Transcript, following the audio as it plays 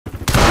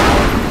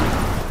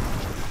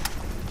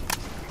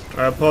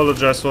I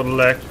apologize for the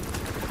lag.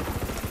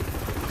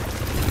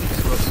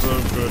 This was so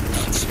good.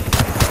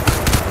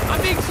 I'm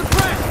being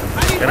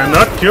suppressed. Can I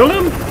not kill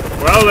him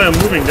while they're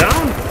moving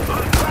down?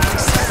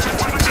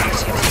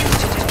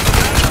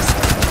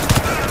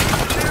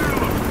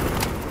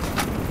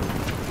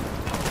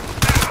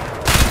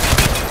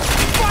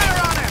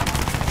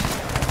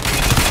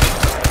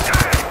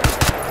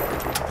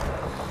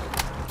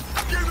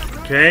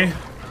 Okay.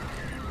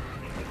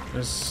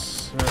 There's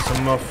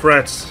some more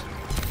threats.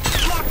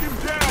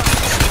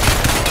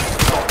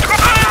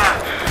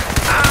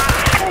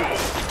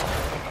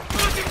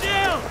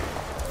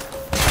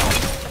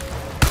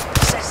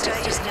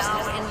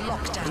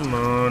 Come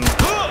on.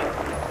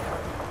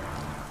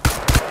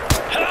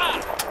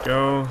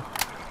 Go.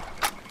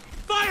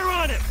 Fire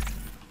on him!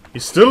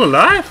 He's still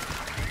alive?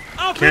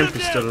 I'll Can't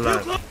be still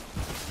alive.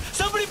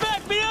 Somebody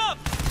back me up!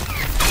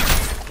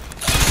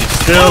 He's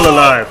still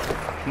alive.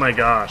 My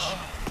gosh.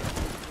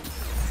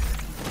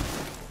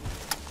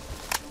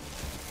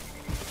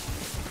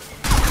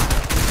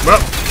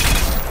 Well,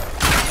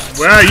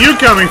 where are you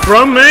coming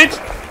from, mate?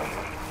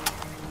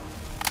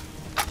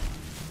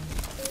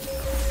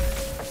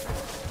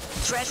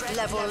 Threat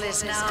level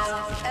is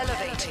now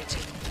elevated.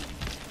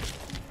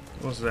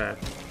 What's that?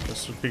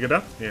 Just to pick it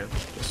up? Yeah,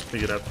 just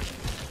pick it up.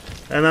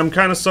 And I'm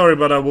kind of sorry,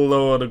 but I will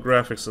lower the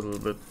graphics a little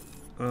bit.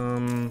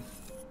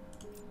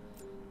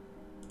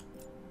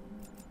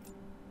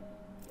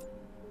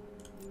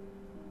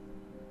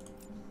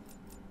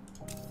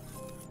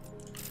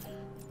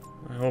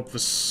 I hope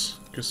this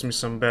gives me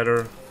some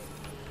better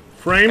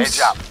frames.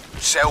 Heads up.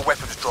 Cell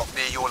weapons drop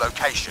near your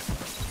location.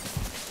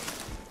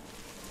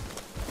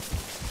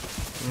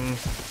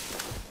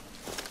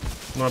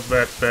 Not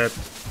that bad.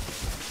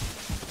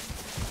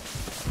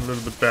 A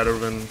little bit better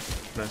than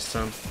last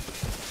time.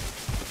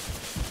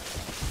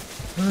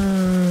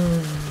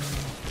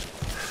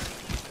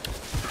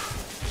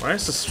 Why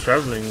is this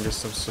traveling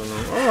distance so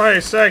long? Oh, hey,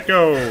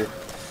 Psycho!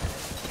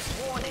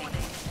 Warning.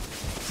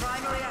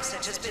 Primary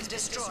asset has been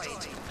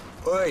destroyed.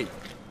 Oi!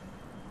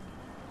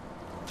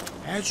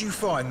 How'd you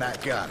find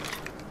that gun?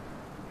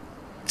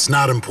 It's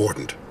not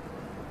important.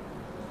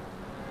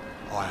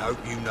 I hope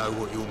you know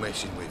what you're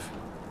messing with.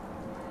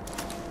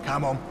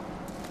 Come on.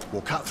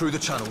 We'll cut through the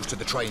tunnels to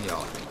the train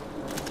yard.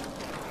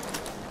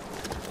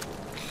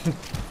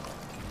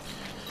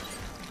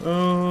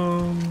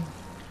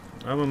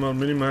 Armor mode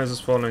minimizes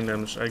falling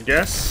damage, I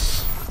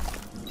guess.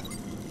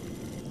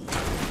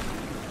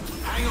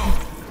 Hang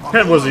on.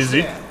 That was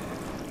easy.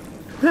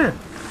 Huh.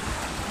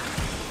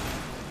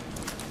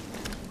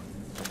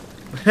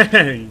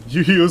 Hey,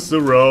 you used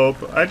the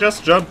rope. I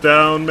just jumped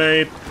down,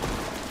 mate.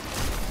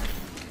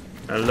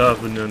 I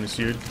love the nunny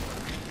suit.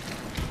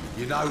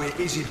 You know, it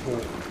is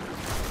important.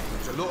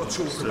 There's a lot of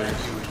talk about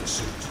you in the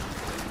suit.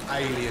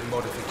 Alien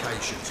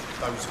modifications,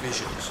 those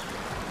visions.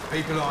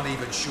 People aren't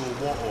even sure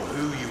what or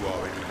who you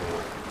are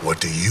anymore. What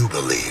do you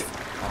believe?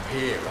 I'm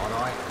here, aren't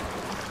I?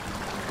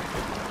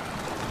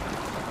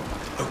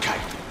 Okay,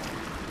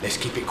 let's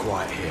keep it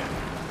quiet here.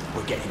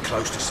 We're getting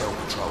close to cell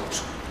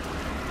patrols.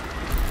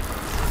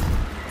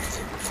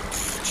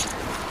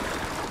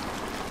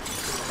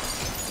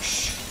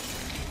 Shh.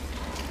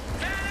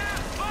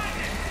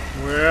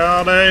 Where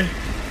are they?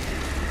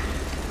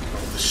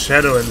 Oh, the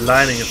shadow and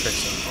lighting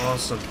effects are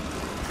awesome.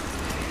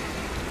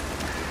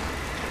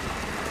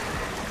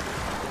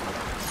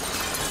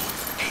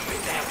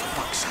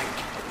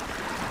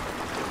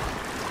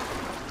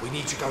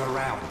 Need to go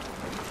around.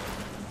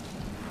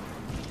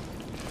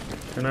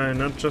 Can I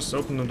not just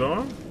open the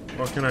door?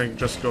 Or can I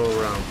just go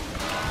around?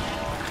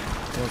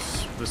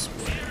 What's this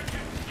way?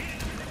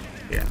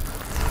 Yeah.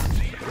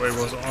 That way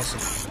was awesome.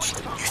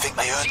 You think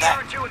they heard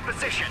that?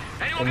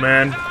 Oh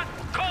man.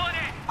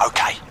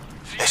 Okay,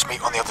 let's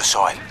meet on the other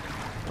side.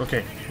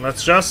 Okay,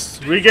 let's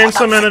just regain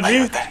some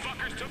energy.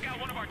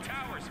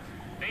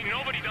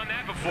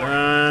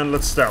 And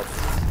let's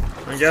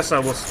stealth. I guess I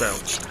will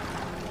stealth.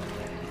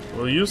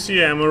 Will you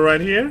see ammo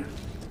right here?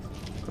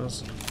 Oh,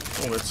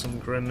 that's some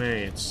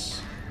grenades.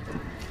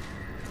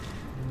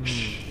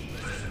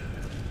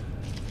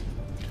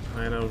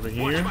 Hide over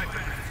here.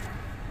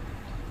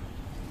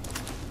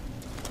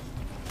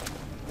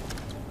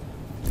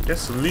 I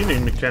guess the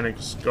leaning mechanic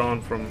is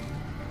gone from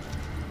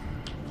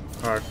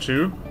part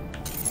 2.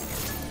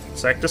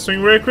 Let's hack this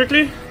thing very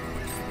quickly.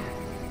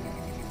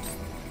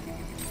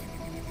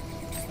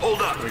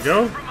 Hold up. There we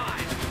go.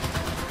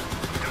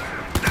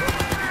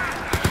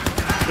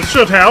 This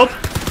should help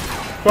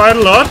quite a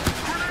lot.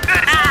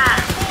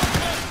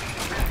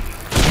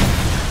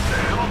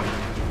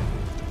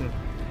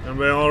 And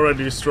we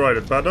already destroyed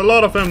it, but a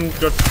lot of them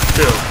got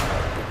killed.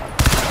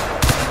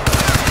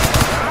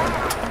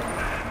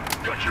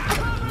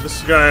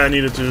 This guy I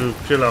needed to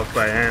kill off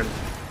by hand.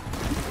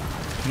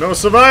 No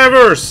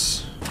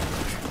survivors!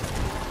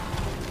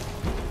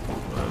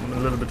 I'm a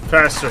little bit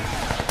faster.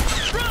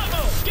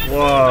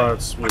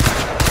 What's with...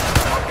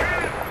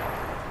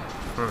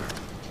 Huh.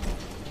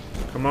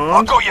 Come on.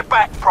 I got your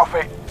back,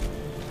 Prophet.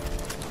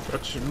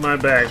 Got you in my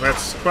bag.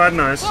 That's quite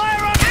nice.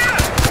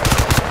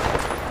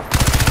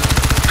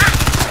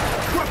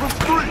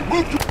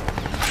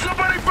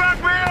 Somebody back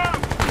me up!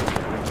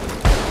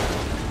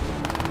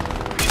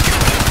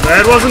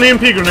 That was an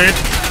EMP grenade.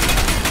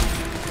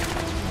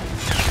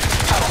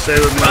 Stay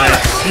with my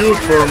shield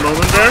for a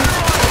moment there.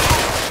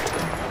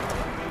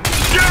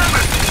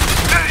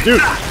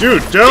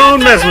 Dude, don't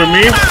mess with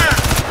me.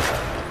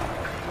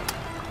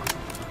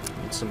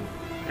 Need some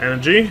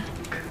energy.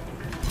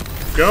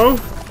 Go.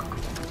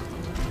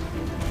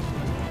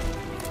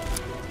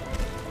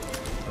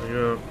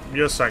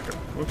 You're a psycho.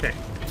 Okay.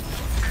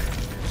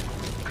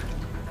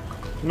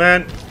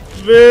 Man,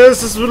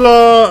 this is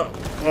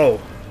oh.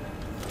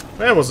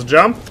 That was a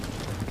jump.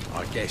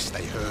 I guess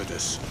they heard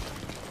us.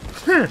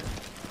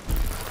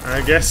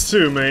 I guess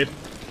too, mate.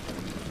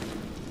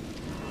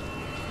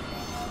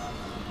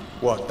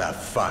 What the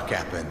fuck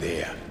happened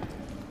here?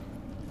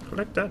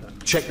 Collect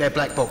that. Check their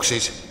black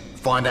boxes.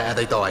 Find out how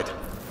they died.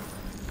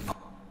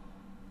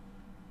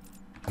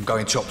 I'm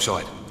going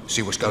topside.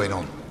 See what's going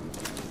on.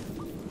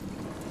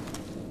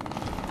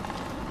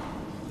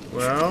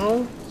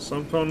 Well,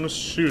 someone is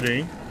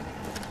shooting.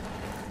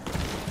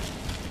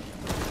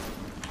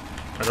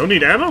 I don't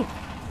need ammo?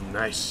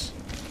 Nice.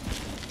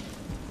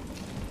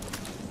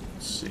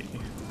 Let's see.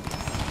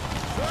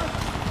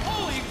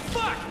 Holy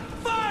fuck!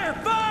 Fire!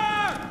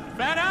 Fire!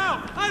 Bat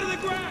out! Out of the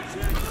ground!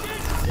 Shit!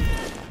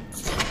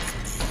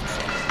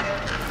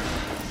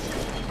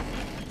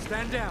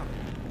 Stand down.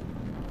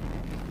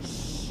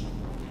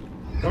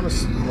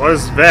 What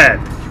is that?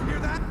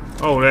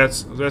 Oh,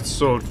 that's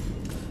so.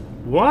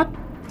 What?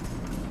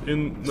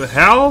 In the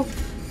hell?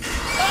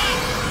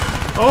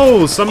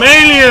 Oh, some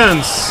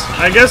aliens!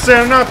 I guess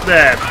they're not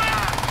dead.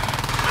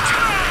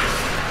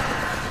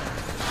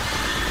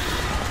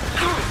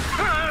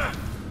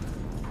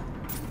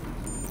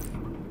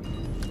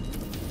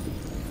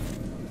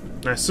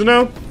 Nice to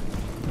know.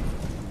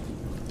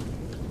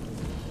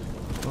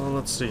 Well,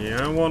 let's see.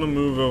 I want to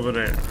move over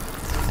there.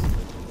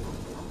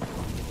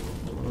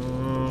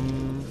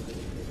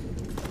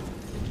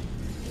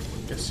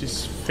 Guess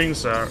these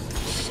things are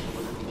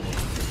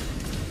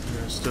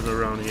still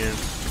around here.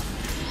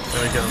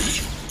 There we go.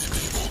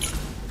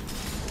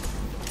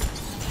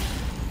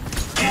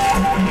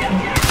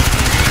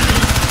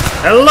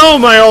 Hello,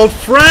 my old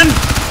friend!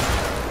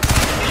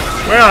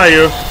 Where are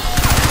you?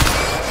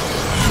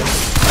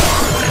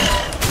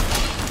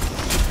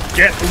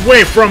 Get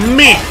away from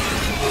me!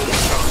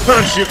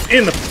 Punch you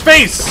in the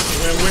face!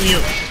 When you...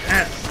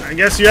 I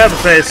guess you have a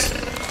face.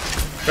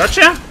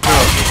 Gotcha? No.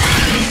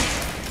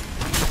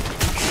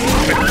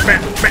 Bam,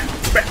 bam, bam,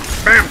 bam,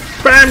 bam,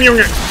 bam,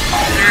 Junge!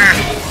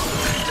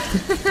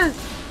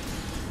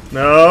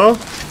 No.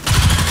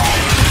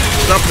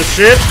 Stop the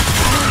shit.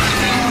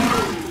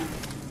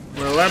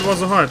 Well, that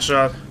was a hard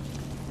shot.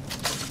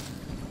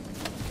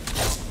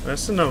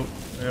 That's a note.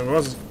 There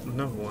was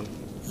another one.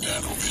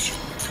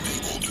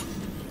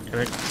 Can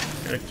I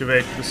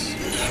activate this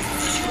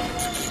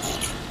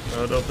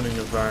without opening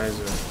the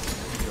visor?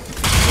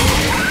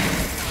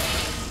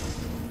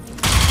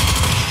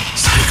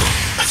 Psycho,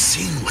 I've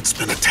seen what's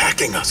been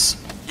attacking us.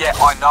 Yeah,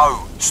 I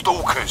know.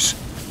 Stalkers.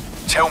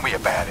 Tell me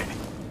about it.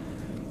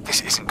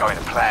 This isn't going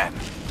to plan.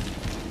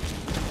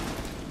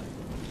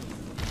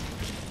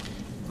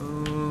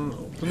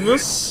 Open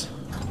this.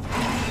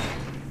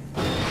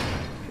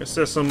 Guess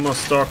there's some more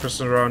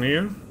stalkers around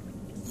here.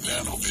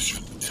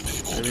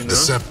 Maybe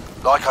not.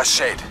 Like I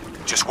said,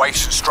 just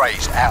waifs and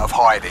strays out of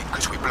hiding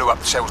because we blew up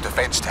the cell's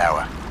defense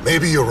tower.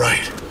 Maybe you're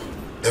right.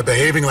 They're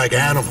behaving like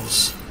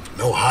animals.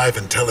 No hive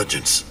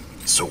intelligence.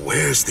 So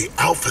where's the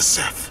Alpha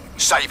Ceph?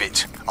 Save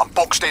it. I'm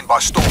boxed in by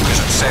stalkers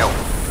at cell.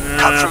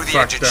 Cut through the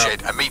engine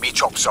shed and meet me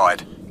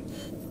topside.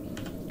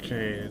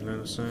 Okay,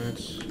 other side.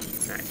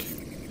 Hack.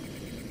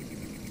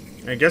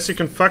 I guess you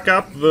can fuck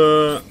up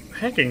the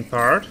hacking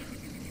part.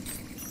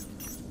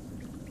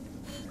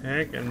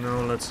 Hack, and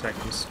now let's hack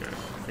this guy.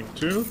 I think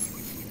too.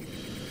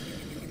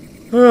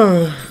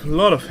 A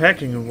lot of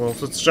hacking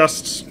involved. It's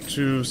just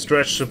to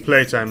stretch the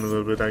playtime a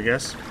little bit, I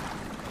guess.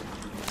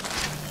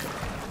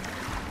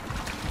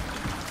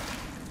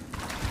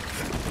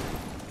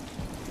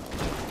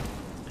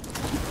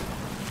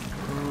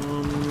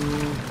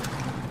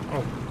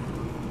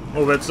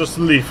 Oh, that's just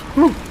a leaf.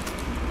 Whew.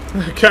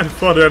 I kind of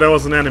thought that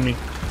was an enemy.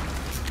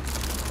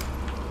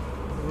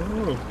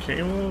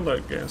 Okay, well, I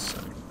guess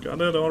I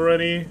got it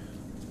already.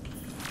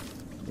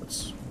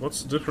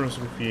 What's the difference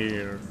with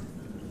here?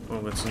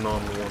 Oh, that's a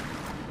normal one.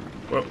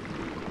 Well,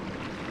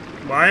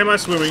 why am I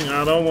swimming?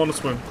 I don't want to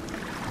swim.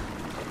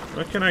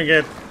 What can I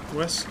get?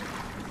 West.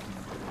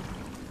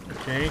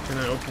 Okay, can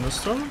I open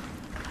this door?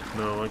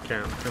 No, I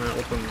can't. Can I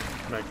open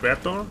like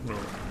that door? No.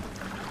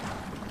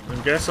 I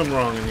guess I'm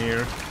wrong in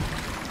here.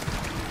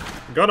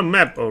 Got a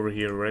map over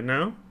here right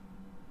now.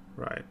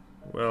 Right.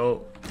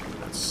 Well,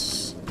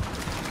 that's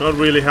not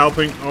really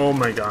helping. Oh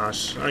my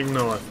gosh. I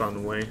know I found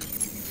a way.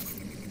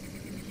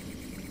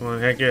 Come on,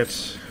 heck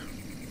it.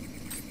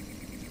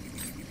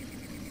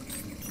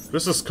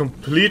 This is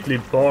completely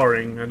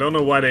boring. I don't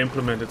know why they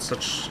implemented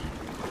such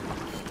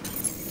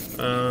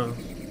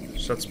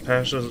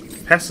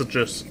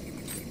passages.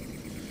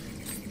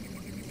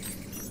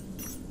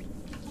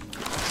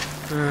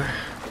 I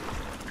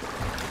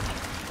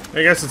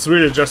guess it's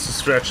really just a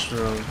stretch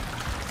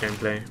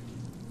gameplay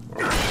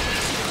or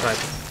type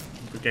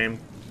of the game.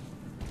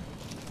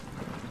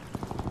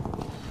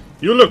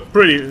 You look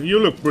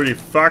pretty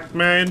fucked,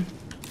 man.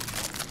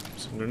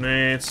 Some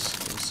grenades,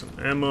 some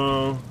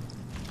ammo. No.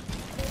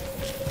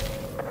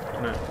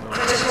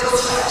 Critical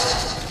threat.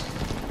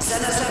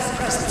 Xenozeth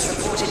presence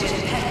reported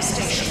in Penn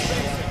Station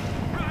area.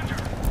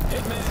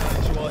 Hitman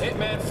actual,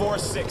 Hitman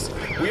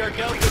 4-6. We are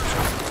Delta.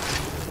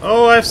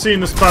 Oh, I've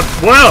seen this spot.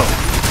 Well,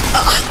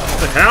 what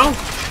the hell?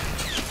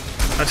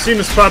 I've seen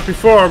this spot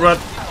before, but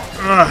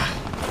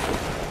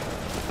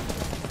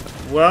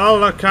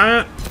well, I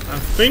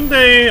think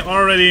they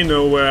already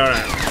know where I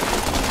am.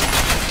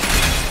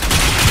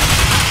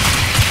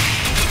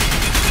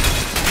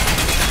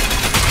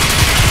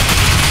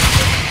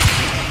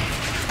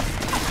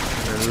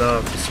 I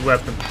love this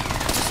weapon.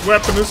 This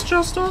weapon is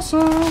just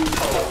awesome.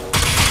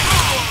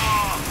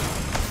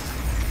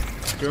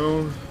 Let's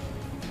go.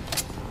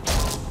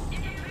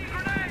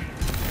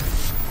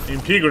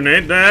 EMP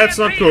grenade? That's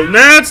not cool.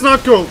 That's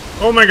not cool.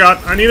 Oh my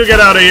god, I need to get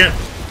out of here.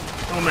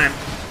 Oh man.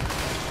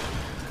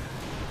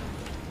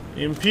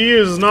 EMP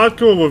is not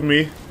cool with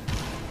me.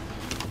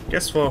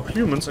 Guess for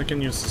humans I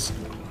can use this.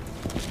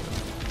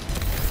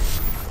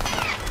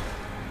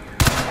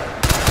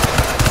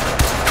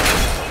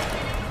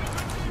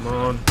 Come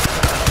on.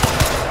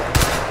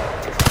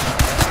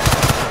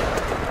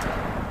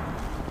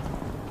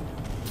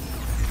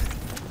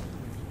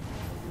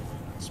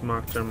 Let's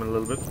mark them a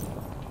little bit.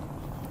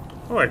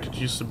 Oh, I could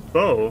use the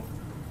bow.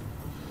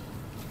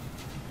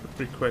 That'd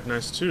be quite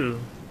nice too.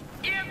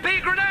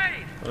 EMP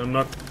grenade! But I'm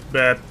not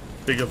that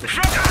big of a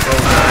bow guy.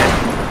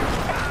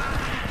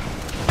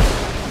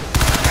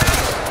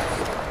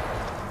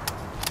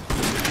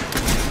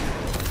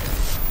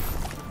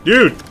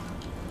 Dude!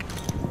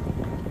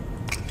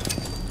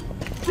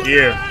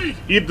 Here,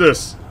 eat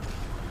this.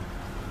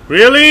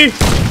 Really?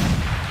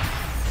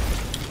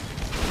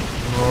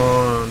 Come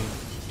on.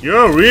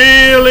 You're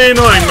really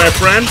annoying, my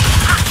friend.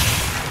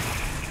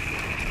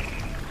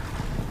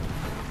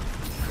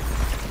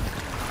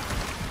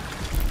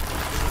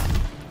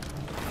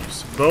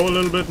 Bow a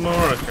little bit more,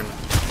 I can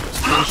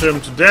just punch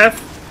him to death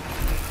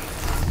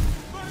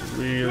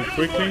real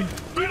quickly.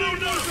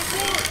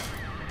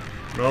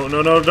 No,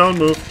 no, no, don't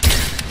move.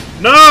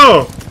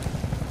 No!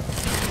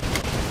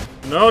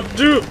 No,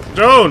 dude,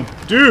 don't,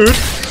 dude.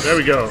 There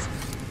we go.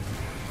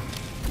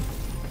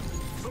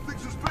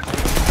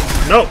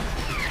 No.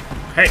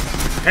 Hey,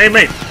 hey,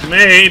 mate,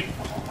 mate.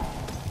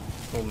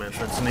 Oh man,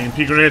 that's an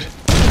EMP grenade.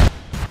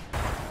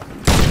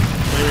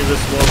 Maybe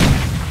this wasn't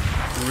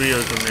a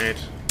real grenade.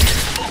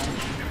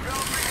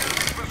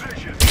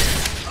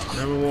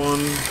 Another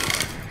one.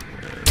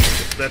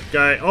 Get that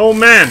guy. Oh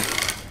man!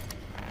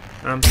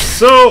 I'm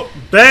so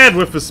bad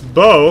with this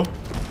bow.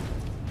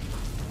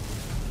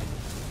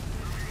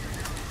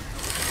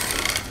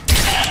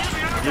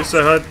 At least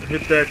I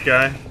hit that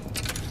guy.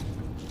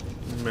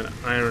 An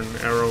iron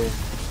arrow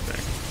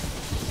back.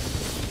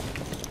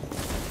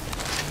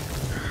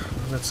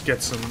 Let's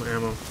get some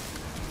ammo.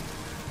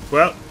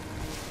 Well,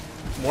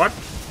 what?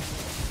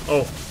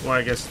 Oh, well,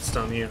 I guess it's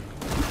down here.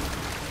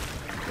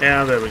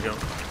 Yeah, there we go.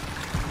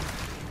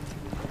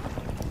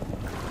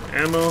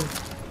 Ammo.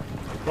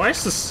 Why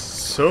is this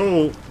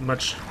so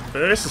much?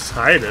 Where is this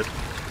hidden?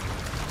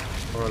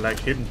 Or like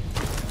hidden?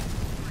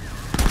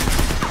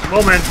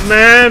 Oh man.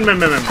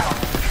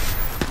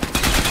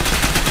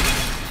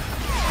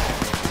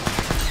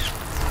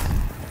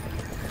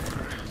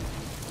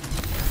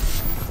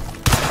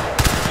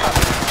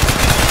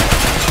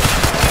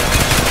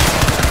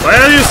 Why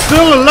are you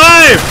still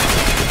alive?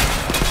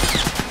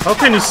 How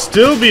can you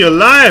still be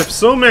alive?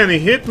 So many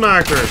hit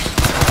markers.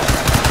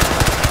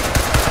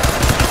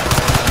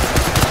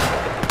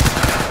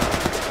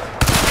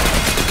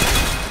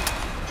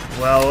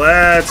 Well,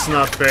 that's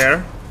not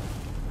fair.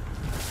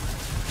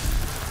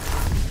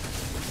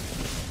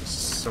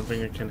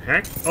 Something I can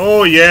hack?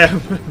 Oh yeah,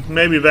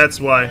 maybe that's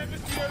why.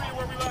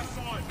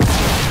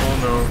 Oh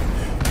no.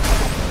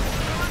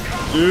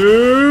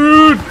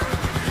 Dude!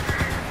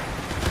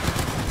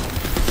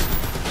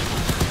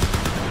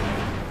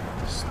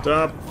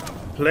 Stop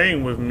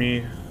playing with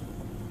me.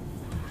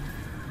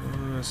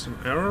 Some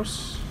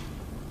arrows.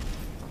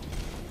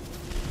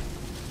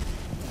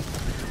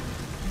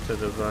 The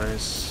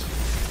device.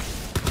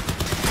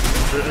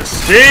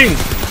 Sting!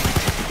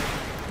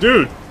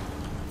 Dude!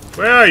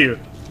 Where are you?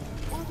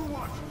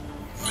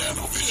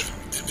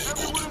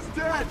 Everyone is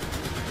dead!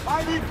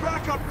 I need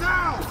backup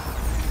now!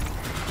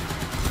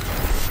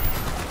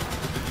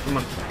 Come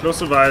on, close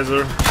the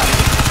visor.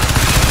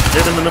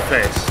 Hit him in the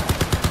face.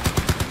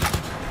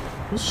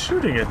 Who's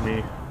shooting at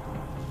me?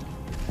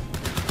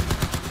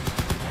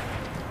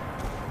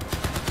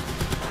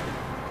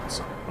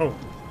 Oh.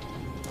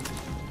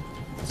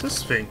 What's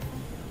this thing?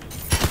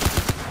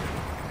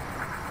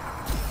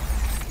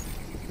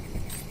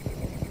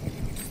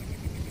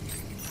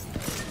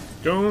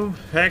 Go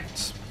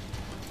hacked.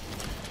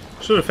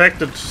 Should have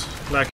hacked it like